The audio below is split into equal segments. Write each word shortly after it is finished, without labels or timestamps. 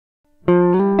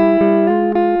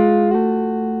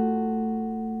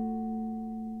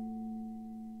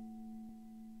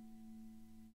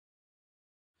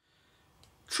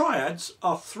triads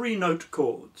are three-note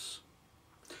chords.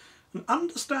 And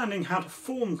understanding how to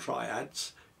form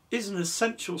triads is an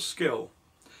essential skill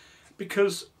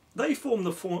because they form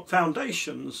the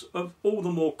foundations of all the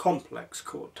more complex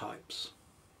chord types.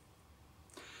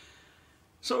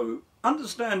 So,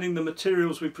 understanding the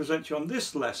materials we present you on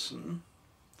this lesson,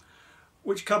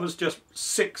 which covers just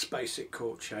 6 basic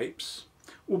chord shapes,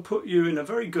 will put you in a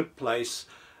very good place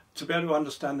to be able to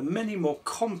understand the many more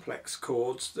complex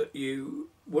chords that you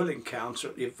will encounter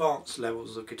at the advanced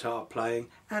levels of guitar playing,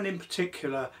 and in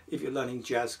particular if you're learning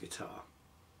jazz guitar.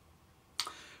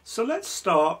 So let's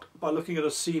start by looking at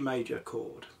a C major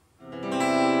chord.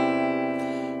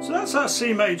 So that's our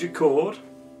C major chord,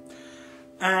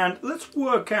 and let's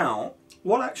work out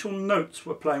what actual notes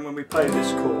we're playing when we play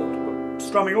this chord. We're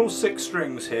strumming all 6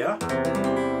 strings here.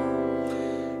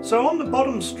 So on the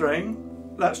bottom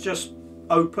string, that's just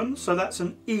open, so that's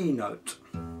an E note.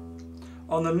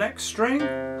 On the next string,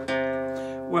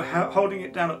 we're holding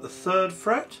it down at the 3rd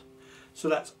fret, so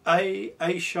that's A,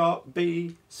 A sharp,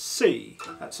 B, C.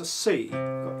 That's a C. We've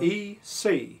got E,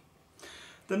 C.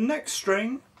 The next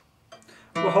string,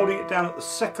 we're holding it down at the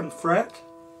 2nd fret,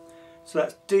 so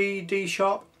that's D, D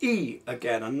sharp, E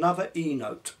again, another E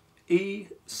note. E,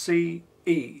 C,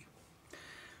 E.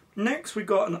 Next we've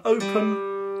got an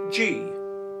open G.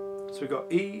 So we've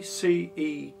got E, C,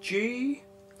 E, G,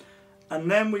 and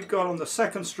then we've got on the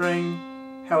 2nd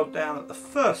string, held down at the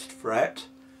 1st fret,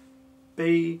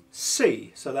 B,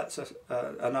 C. So that's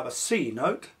another C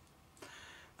note.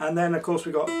 And then of course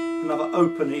we've got another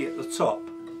open E at the top.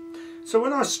 So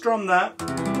when I strum that,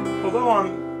 although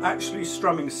I'm actually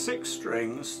strumming 6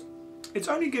 strings, it's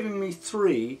only giving me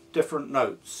 3 different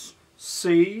notes: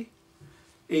 C,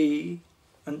 E,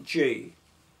 and G.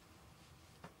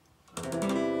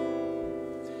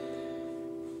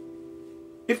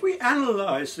 If we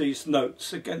analyse these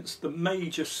notes against the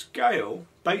major scale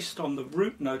based on the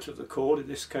root note of the chord, in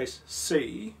this case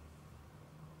C,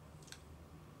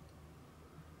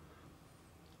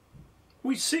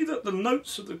 we see that the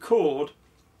notes of the chord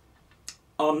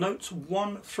are notes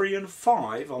 1, 3 and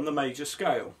 5 on the major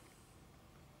scale.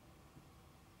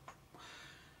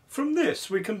 From this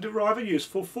we can derive a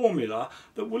useful formula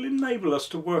that will enable us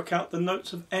to work out the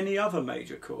notes of any other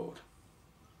major chord.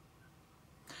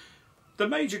 The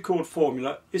major chord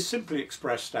formula is simply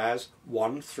expressed as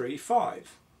 1, 3,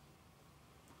 5.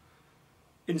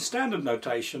 In standard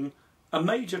notation, a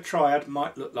major triad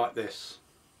might look like this.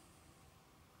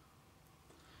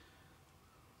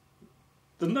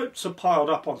 The notes are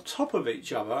piled up on top of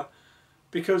each other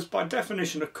because by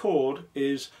definition a chord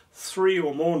is 3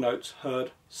 or more notes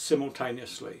heard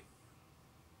simultaneously.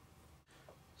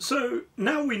 So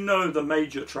now we know the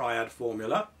major triad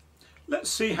formula, let's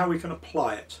see how we can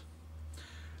apply it.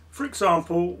 For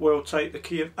example, we'll take the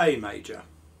key of A major.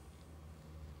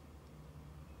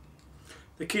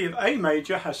 The key of A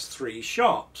major has 3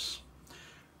 sharps.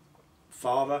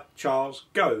 Father, Charles,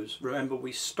 goes. Remember,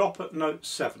 we stop at note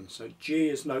 7, so G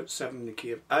is note 7 in the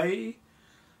key of A.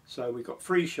 So we've got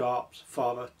 3 sharps: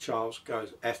 Father, Charles,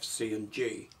 goes, F, C and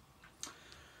G.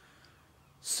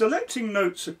 Selecting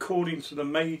notes according to the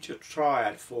major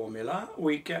triad formula,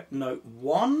 we get note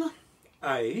 1,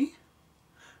 A,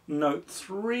 note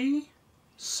 3,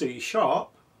 C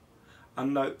sharp,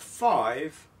 and note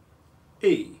 5,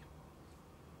 E.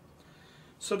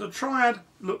 So the triad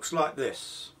looks like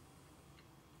this.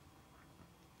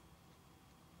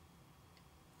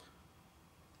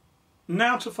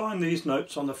 Now to find these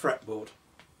notes on the fretboard.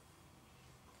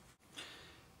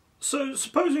 So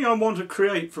supposing I want to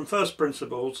create from first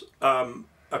principles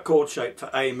a chord shape for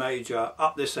A major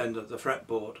up this end of the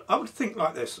fretboard, I would think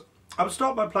like this. I would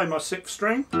start by playing my 6th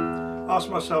string, ask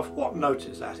myself, what note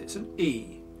is that? It's an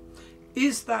E.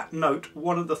 Is that note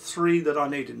one of the 3 that I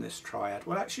need in this triad?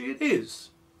 Well, actually it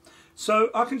is. So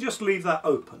I can just leave that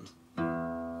open.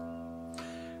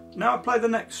 Now I play the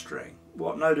next string.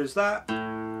 What note is that?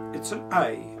 It's an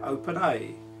A, open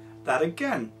A. That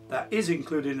again, that is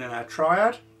included in our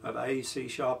triad of A, C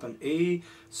sharp and E,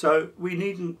 so we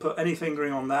needn't put any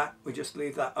fingering on that, we just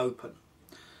leave that open.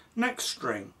 Next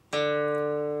string,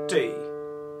 D.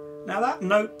 Now that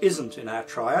note isn't in our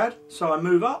triad, so I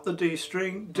move up the D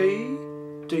string, D,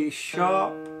 D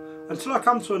sharp, until I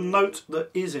come to a note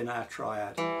that is in our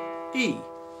triad, E.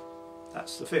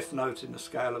 That's the 5th note in the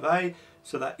scale of A,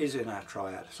 so that is in our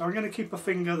triad. So I'm going to keep a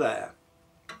finger there.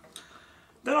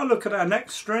 Then I look at our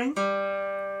next string,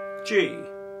 G.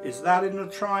 Is that in the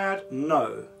triad?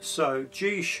 No. So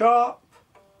G sharp,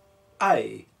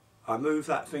 A. I move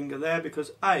that finger there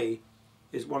because A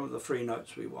is one of the 3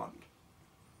 notes we want.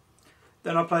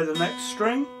 Then I play the next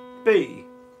string, B.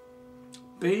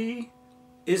 B,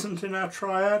 isn't in our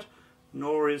triad,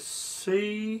 nor is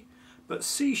C, but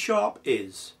C sharp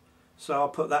is. So I'll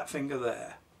put that finger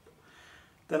there.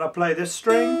 Then I play this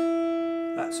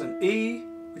string, that's an E,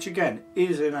 which again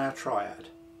is in our triad.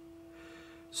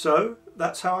 So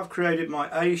that's how I've created my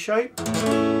A shape.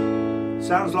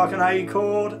 Sounds like an A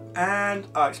chord, and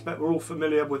I expect we're all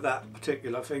familiar with that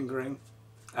particular fingering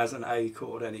as an A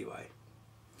chord anyway.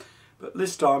 But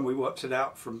this time we worked it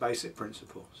out from basic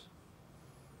principles.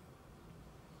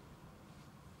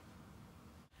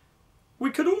 We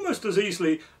could almost as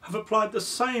easily have applied the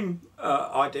same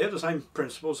idea, the same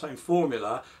principle, same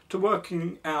formula to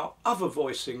working out other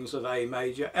voicings of A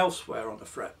major elsewhere on the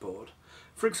fretboard.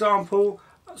 For example,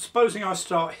 supposing I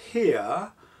start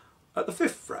here at the 5th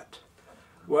fret.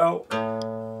 Well,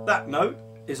 that note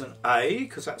is an A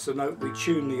because that's the note we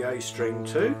tune the A string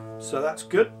to, so that's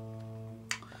good.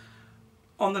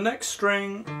 On the next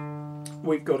string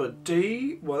we've got a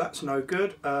D, well that's no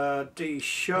good, D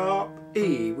sharp,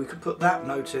 E, we could put that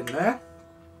note in there,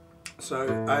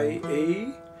 so A,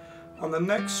 E. On the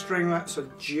next string that's a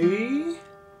G,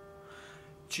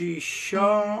 G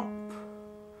sharp,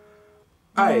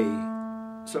 A,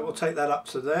 so we'll take that up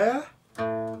to there.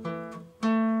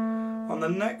 On the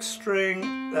next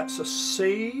string that's a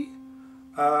C,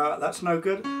 that's no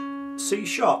good, C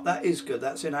sharp, that is good,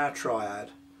 that's in our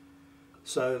triad.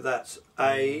 So that's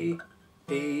A,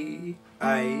 E,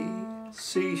 A,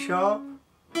 C sharp.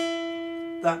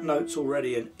 That note's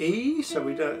already an E, so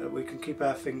we can keep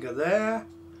our finger there.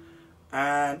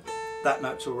 And that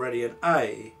note's already an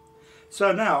A.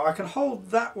 So now I can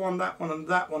hold that one, and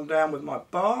that one down with my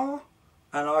bar,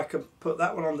 and I can put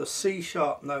that one on the C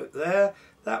sharp note there,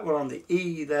 that one on the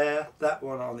E there, that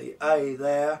one on the A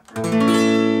there.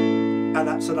 And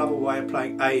that's another way of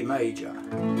playing A major.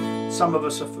 Some of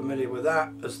us are familiar with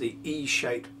that as the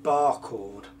E-shaped bar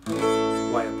chord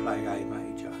way of playing A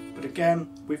major. But again,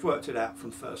 we've worked it out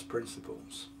from first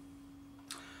principles.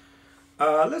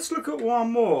 Let's look at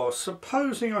one more.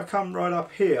 Supposing I come right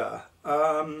up here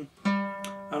and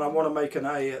I want to make an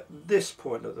A at this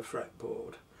point of the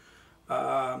fretboard.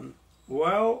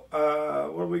 What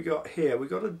have we got here? We've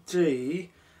got a D.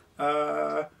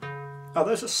 Oh,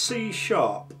 there's a C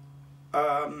sharp.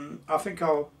 I think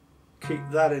I'll keep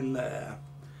that in there.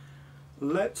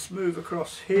 Let's move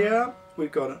across here.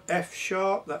 We've got an F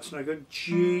sharp, that's no good.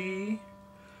 G,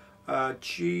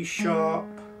 G sharp,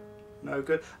 no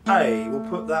good. A, we'll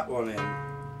put that one in.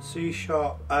 C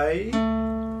sharp, A.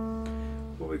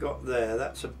 What we got there?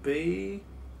 That's a B,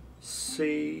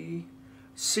 C,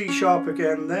 C sharp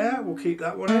again there. We'll keep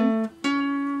that one in.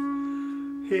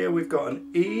 Here we've got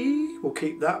an E. We'll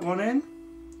keep that one in.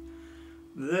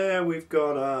 There we've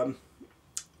got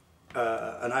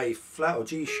an A flat or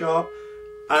G sharp,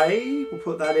 A, we'll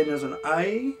put that in as an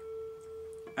A,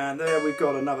 and there we've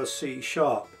got another C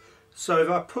sharp. So if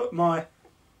I put my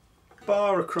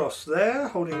bar across there,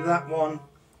 holding that one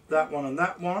and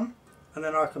that one, and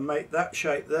then I can make that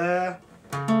shape there.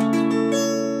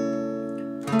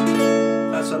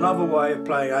 That's another way of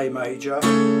playing A major.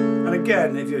 And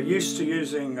again, if you're used to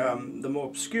using the more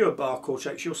obscure bar chord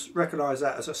shapes, you'll recognise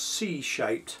that as a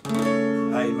C-shaped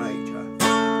A major.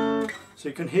 So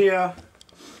you can hear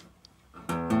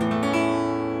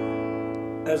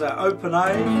there's our open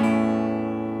A,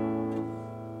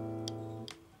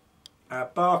 our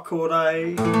bar chord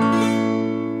A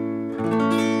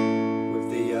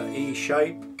with the E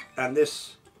shape, and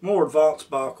this more advanced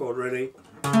bar chord really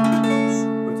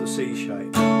with the C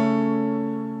shape.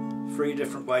 3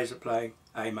 different ways of playing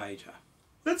A major.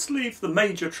 Let's leave the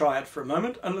major triad for a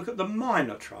moment and look at the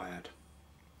minor triad.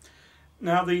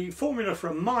 Now the formula for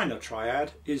a minor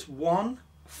triad is 1,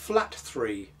 flat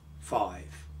 3,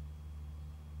 5.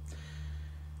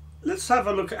 Let's have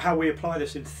a look at how we apply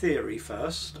this in theory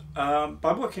first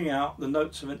by working out the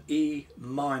notes of an E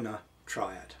minor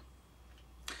triad.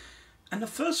 And the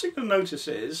first thing to notice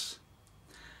is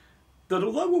that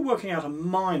although we're working out a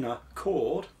minor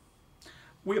chord,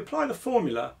 we apply the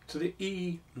formula to the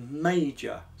E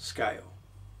major scale.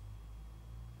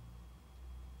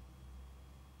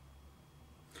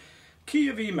 Key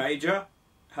of E major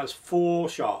has 4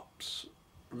 sharps.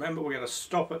 Remember, we're going to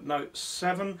stop at note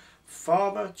 7.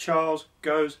 Father Charles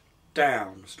goes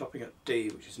down, stopping at D,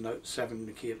 which is note 7 in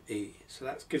the key of E. So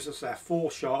that gives us our 4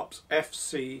 sharps, F,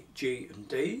 C, G and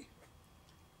D.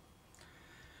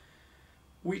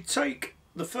 We take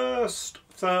the 1st,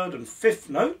 3rd and 5th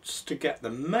notes to get the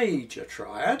major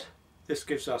triad. This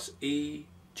gives us E,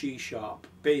 G sharp,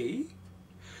 B.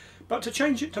 But to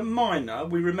change it to minor,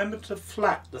 we remember to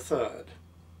flat the 3rd.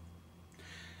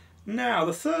 Now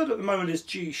the 3rd at the moment is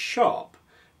G sharp.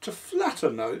 To flat a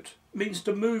note, means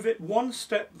to move it one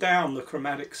step down the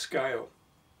chromatic scale.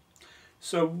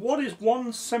 So what is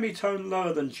one semitone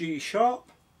lower than G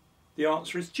sharp? The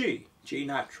answer is G, G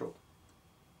natural.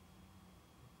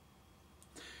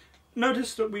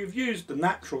 Notice that we've used the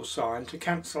natural sign to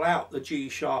cancel out the G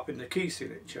sharp in the key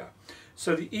signature.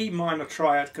 So the E minor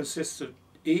triad consists of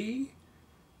E,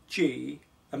 G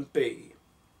and B.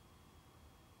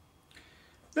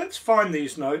 Let's find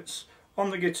these notes on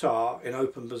the guitar in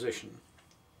open position.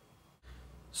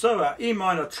 So our E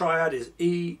minor triad is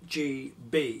E, G,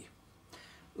 B.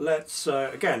 Let's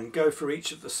again go for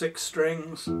each of the 6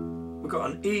 strings. We've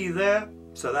got an E there,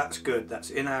 so that's good, that's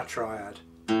in our triad.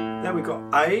 Then we've got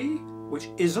A, which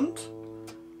isn't,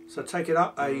 so take it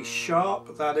up, A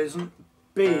sharp, that isn't,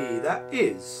 B, that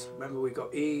is. Remember we've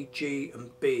got E, G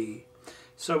and B.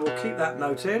 So we'll keep that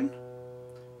note in,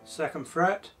 2nd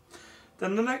fret.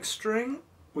 Then the next string,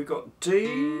 we've got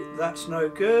D, that's no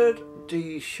good,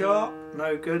 D sharp,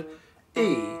 no good,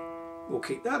 E, we'll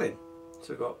keep that in. So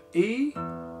we've got E,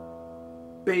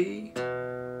 B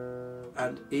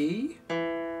and E.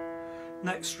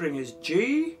 Next string is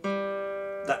G,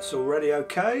 that's already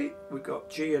okay. We've got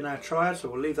G in our triad, so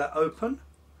we'll leave that open.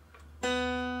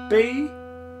 B,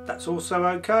 that's also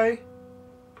okay.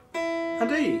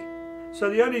 And E. So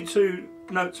the only 2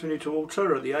 notes we need to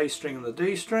alter are the A string and the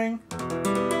D string.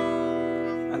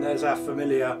 And there's our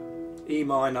familiar E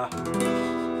minor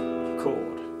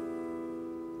chord.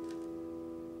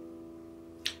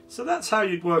 So that's how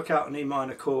you'd work out an E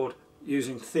minor chord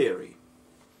using theory.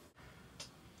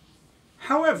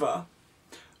 However,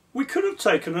 we could have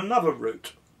taken another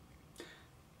route.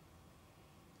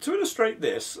 To illustrate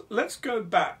this, let's go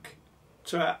back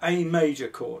to our A major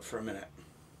chord for a minute.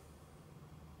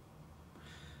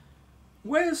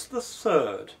 Where's the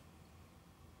 3rd?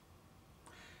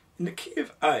 In the key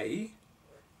of A,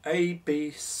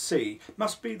 B, C,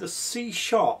 must be the C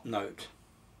sharp note.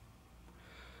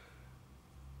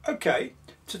 Okay,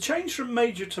 to change from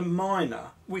major to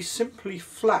minor, we simply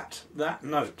flat that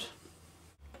note.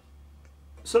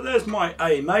 So there's my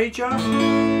A major.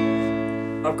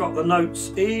 I've got the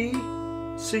notes E,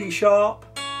 C sharp,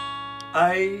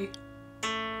 A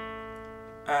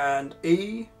and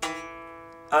E,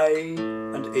 A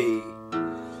and E.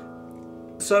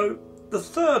 So the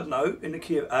 3rd note in the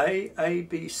key of A,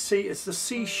 B, C is the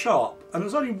C sharp, and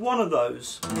there's only one of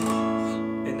those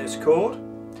in this chord,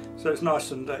 so it's nice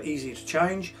and easy to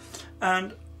change.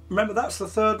 And remember, that's the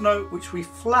 3rd note which we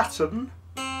flatten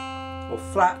or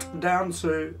flat down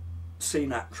to C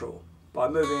natural by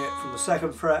moving it from the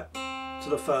 2nd fret to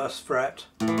the 1st fret,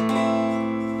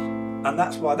 and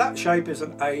that's why that shape is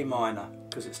an A minor,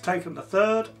 because it's taken the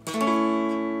 3rd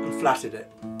and flatted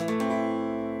it.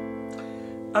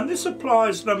 And this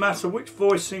applies no matter which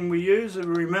voicing we use. If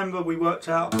you remember, we worked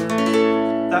out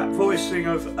that voicing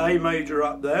of A major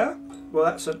up there. Well,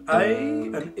 that's an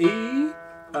A, an E,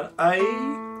 an A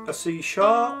C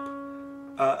sharp,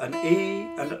 an E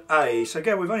and an A. So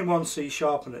again, we've only one C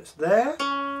sharp and it's there.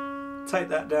 Take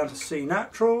that down to C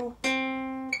natural.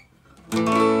 And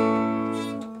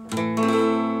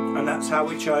that's how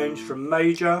we change from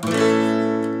major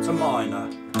to minor.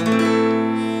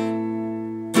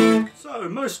 So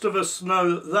most of us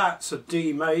know that that's a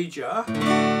D major.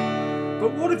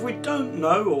 But what if we don't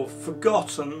know or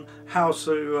forgotten how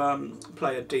to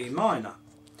play a D minor?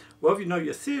 Well, if you know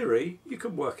your theory, you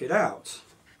can work it out.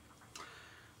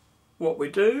 What we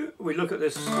do, we look at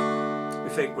this, we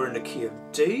think we're in the key of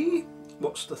D.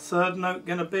 What's the 3rd note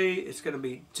going to be? It's going to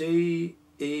be D,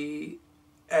 E,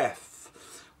 F.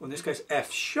 Well, in this case,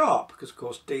 F sharp, because of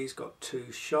course D's got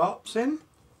 2 sharps in.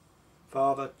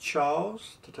 Father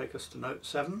Charles, to take us to note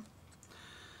 7.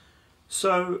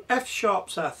 So F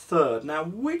sharp's our 3rd. Now,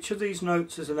 which of these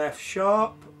notes is an F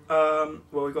sharp? Well,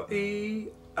 we've got E,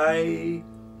 A,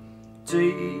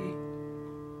 D,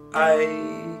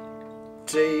 A,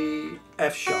 D,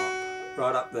 F sharp,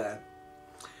 right up there.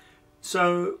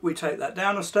 So we take that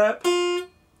down a step,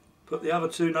 put the other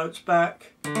 2 notes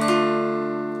back,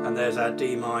 and there's our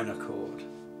D minor chord.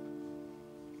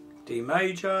 D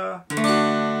major,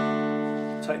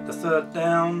 take the 3rd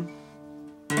down,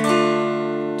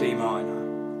 D minor.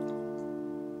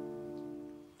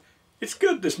 It's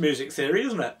good, this music theory,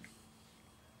 isn't it?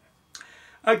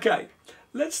 Okay,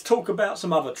 let's talk about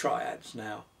some other triads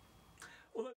now.